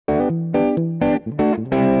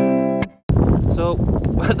So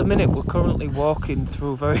at the minute we're currently walking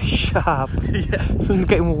through very sharp,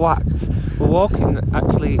 getting whacked. We're walking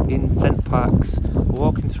actually in St Parks. We're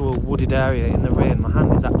walking through a wooded area in the rain. My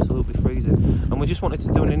hand is absolutely freezing, and we just wanted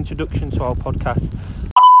to do an introduction to our podcast.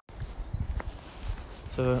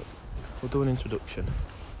 So we'll do an introduction.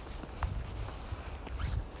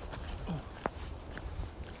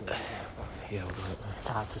 Yeah, we'll do it. It's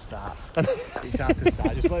hard to start. Just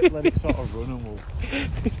let it sort of run and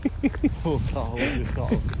we'll just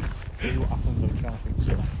sort of see what happens. I'm trying to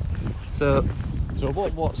think. So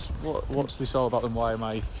what's this all about, and why am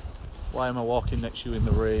I walking next to you in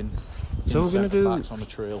the rain? So we're going to do on the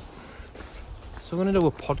trail. So we're going to do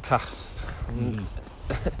a podcast.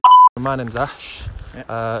 My name's Ash.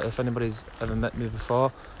 Yeah. If anybody's ever met me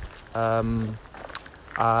before,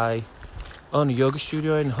 I own a yoga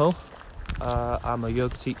studio in Hull. I'm a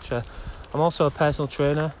yoga teacher. I'm also a personal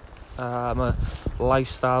trainer. I'm a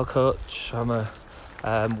lifestyle coach. I'm a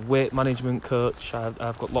weight management coach.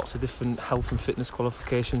 I've got lots of different health and fitness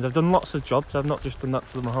qualifications. I've done lots of jobs. I've not just done that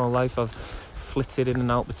for my whole life. I've flitted in and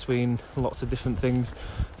out between lots of different things.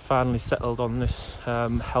 Finally settled on this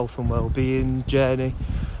health and well-being journey.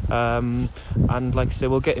 And like I say,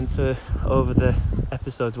 we'll get into, over the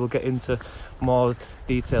episodes, we'll get into more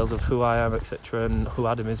details of who I am, etc., and who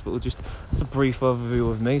Adam is, but it's a brief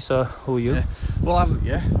overview of me. So who are you? Yeah.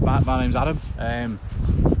 Well, my name's Adam. I'm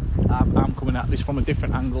coming at this from a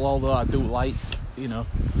different angle, although I do like,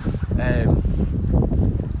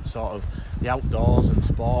 sort of the outdoors and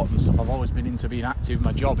sport and stuff. I've always been into being active.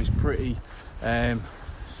 My job is pretty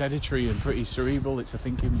sedentary and pretty cerebral. It's a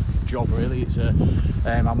thinking job, really.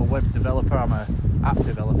 I'm a web developer, I'm a app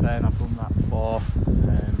developer, and I've done that for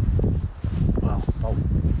about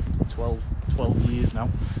 12 years now.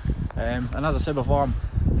 And as I said before, I'm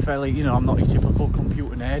fairly, I'm not your typical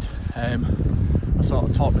computer nerd. I sort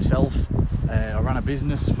of taught myself. I ran a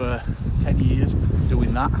business for 10 years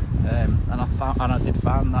doing that, and I did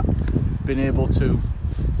find that being able to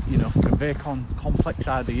convey complex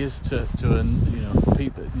ideas to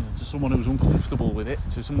people, to someone who's uncomfortable with it,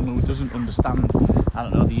 to someone who doesn't understand,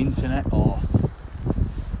 the internet or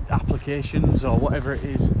applications or whatever it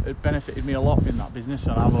is. It benefited me a lot in that business,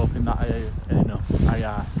 and I'm hoping that I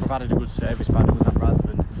provided a good service by doing that, rather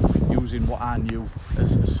than using what I knew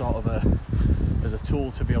as sort of a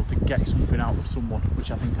tool to be able to get something out of someone,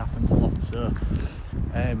 which I think happens a lot. So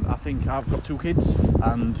I think I've got 2 kids,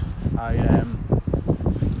 and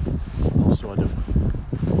what else do I do?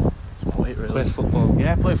 That's about it, really. Play football.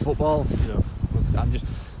 Yeah, play football. And just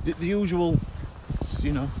the usual,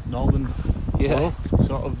 northern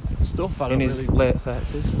sort of stuff. In his late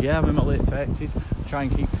 30s. Yeah, I'm in my late 30s. Try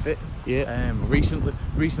and keep fit. Yeah. Recently,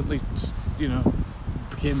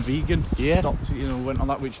 became vegan. Yeah. Stopped. Went on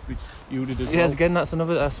that, which you did as well. Yes. Again, that's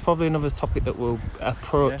probably another topic that we'll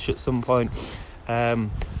approach at some point.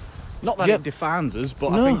 Not that it defines us,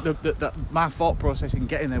 but I think that my thought process in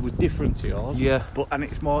getting there was different to yours. Yeah. And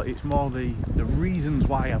it's more the reasons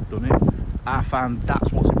why I've done it. I found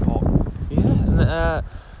that's what's important. Yeah, and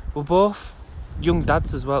we're both young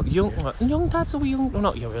dads as well. Young dads, are we young? Well,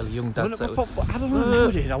 not really young dads. But I don't know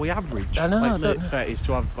nowadays. Are we average? I know. Like late 30s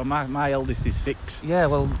to have. My eldest is 6. Yeah,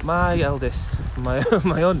 well, my eldest, my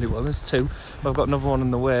only one, is 2. I've got another one on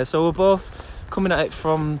the way. So we're both coming at it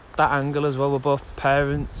from that angle as well. We're both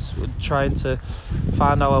parents. We're trying to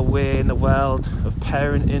find our way in the world of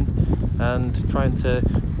parenting, and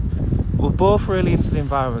we're both really into the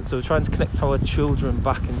environment, so we're trying to connect our children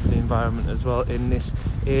back into the environment as well in this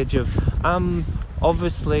age of... I'm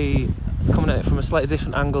obviously coming at it from a slightly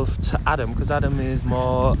different angle to Adam, because Adam is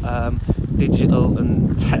more digital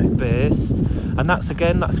and tech based, and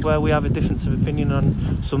that's where we have a difference of opinion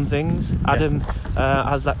on some things. Adam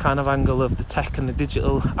has that kind of angle of the tech and the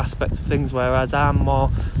digital aspect of things, whereas I'm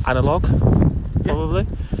more analog, probably.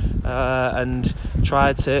 And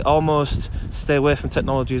try to almost stay away from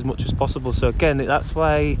technology as much as possible. So again, that's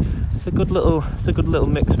why it's a good little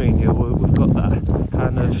mix, me and you. We've got that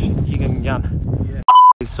kind of yin and yang. Yeah.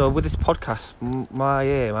 So with this podcast, my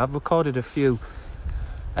aim, I've recorded a few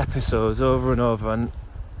episodes over and over, and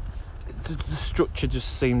the structure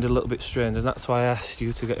just seemed a little bit strange, and that's why I asked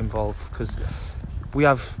you to get involved, because we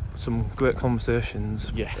have some great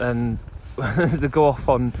conversations, and they go off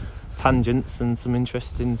on tangents and some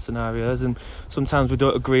interesting scenarios, and sometimes we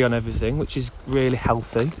don't agree on everything, which is really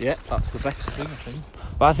healthy. Yeah, that's the best thing, I think.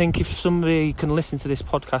 But I think if somebody can listen to this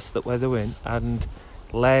podcast that we're doing and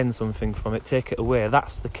learn something from it, take it away,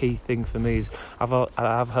 that's the key thing for me. Is I've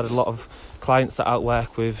had a lot of clients that I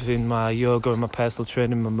work with in my yoga and my personal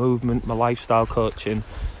training, my movement, my lifestyle coaching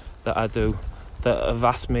that I do, that have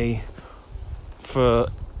asked me for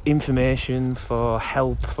information, for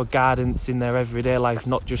help, for guidance in their everyday life,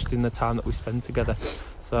 not just in the time that we spend together.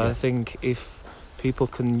 So I think if people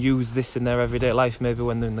can use this in their everyday life, maybe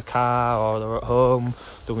when they're in the car or they're at home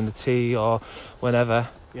doing the tea or whenever,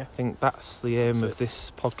 I think that's the aim of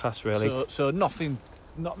this podcast, really. So nothing,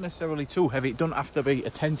 not necessarily too heavy. It doesn't have to be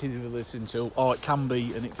attentively listened to, or it can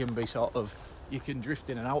be, and it can be sort of, you can drift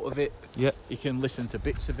in and out of it. Yeah. You can listen to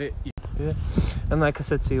bits of it. Yeah. And like I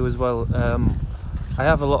said to you as well, I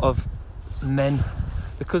have a lot of men,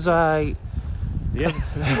 because I... Yeah.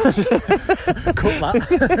 Cut that.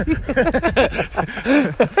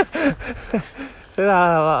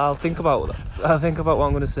 I'll think about what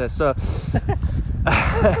I'm going to say. So,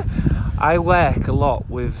 I work a lot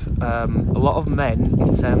with a lot of men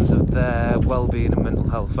in terms of their well-being and mental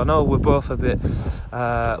health. I know we're both a bit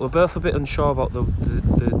unsure about the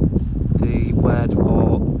word,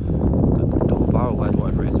 or the double barrel word,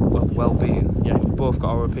 whatever it is, of well-being. Yeah. We've both got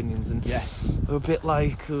our opinions, and Yeah. we're a bit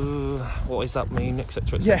like, what does that mean,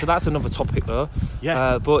 etc. Yeah. So that's another topic, though.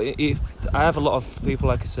 Yeah. But I have a lot of people,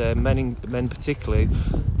 like I say, men particularly,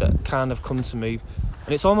 that kind of come to me,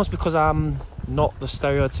 and it's almost because I'm not the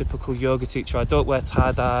stereotypical yoga teacher. I don't wear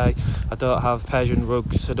tie-dye, I don't have Persian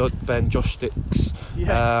rugs, I don't bend joss sticks.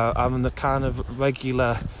 Yeah. I'm the kind of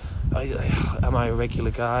regular... Am I a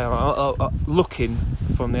regular guy? Looking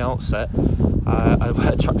from the outset, I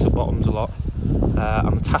wear tracksuit bottoms a lot.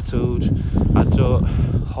 I'm tattooed. I don't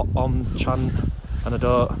hot on chant, and I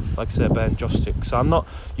don't, like I say, bend joss sticks. So I'm not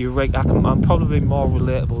I'm probably more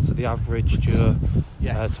relatable to the average Joe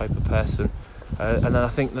type of person. And then I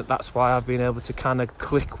think that's why I've been able to kind of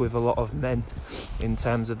click with a lot of men in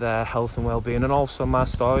terms of their health and well-being, and also my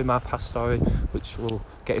past story, which we'll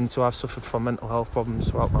get into. I've suffered from mental health problems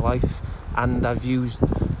throughout my life, and I've used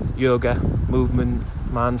yoga, movement,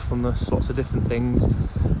 mindfulness, lots of different things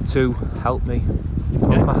to help me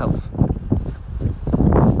improve my health.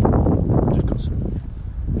 Just got some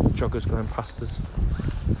joggers going past us.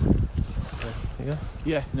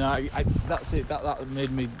 Yeah, no, that's it. That made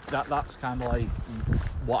me. That's kind of like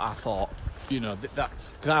what I thought. You know, that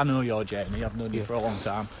because I know your journey. I've known you for a long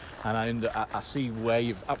time, and I see where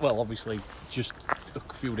you've. Well, obviously, just a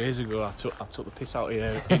few days ago, I took the piss out of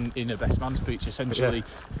you in a best man speech, essentially.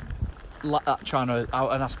 Like that,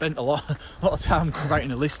 and I spent a lot of time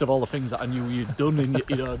writing a list of all the things that I knew you'd done,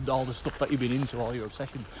 and all the stuff that you've been into, all your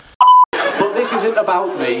obsession. But this isn't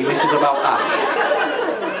about me. This is about Ash.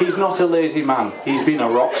 He's not a lazy man. He's been a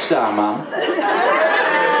rock star man,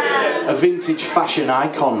 a vintage fashion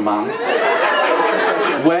icon man,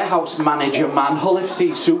 warehouse manager man, Hull FC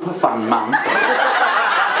superfan man,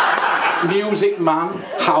 music man,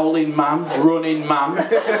 howling man, running man,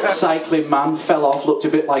 cycling man, fell off, looked a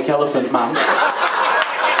bit like elephant man,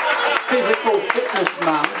 physical fitness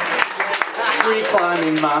man, free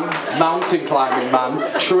climbing man, mountain climbing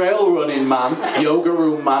man, trail running man, yoga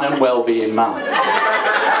room man, and well-being man.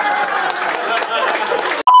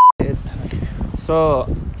 So,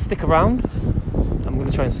 stick around. I'm going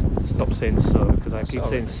to try and stop saying so, because I keep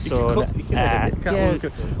saying so.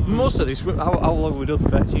 Most of this, how long have we done?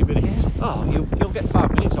 30 minutes? Oh, you'll get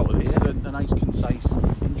 5 minutes out of this. It's a nice, concise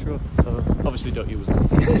intro. So obviously don't use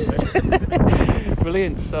that.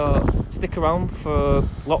 Brilliant. So stick around for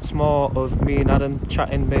lots more of me and Adam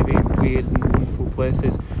chatting, maybe in weird and wonderful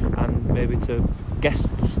places, and maybe to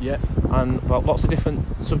guests, and about lots of different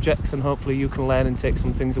subjects, and hopefully you can learn and take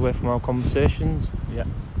some things away from our conversations. Yeah.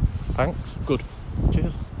 Thanks. Good.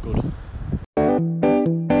 Cheers. Good.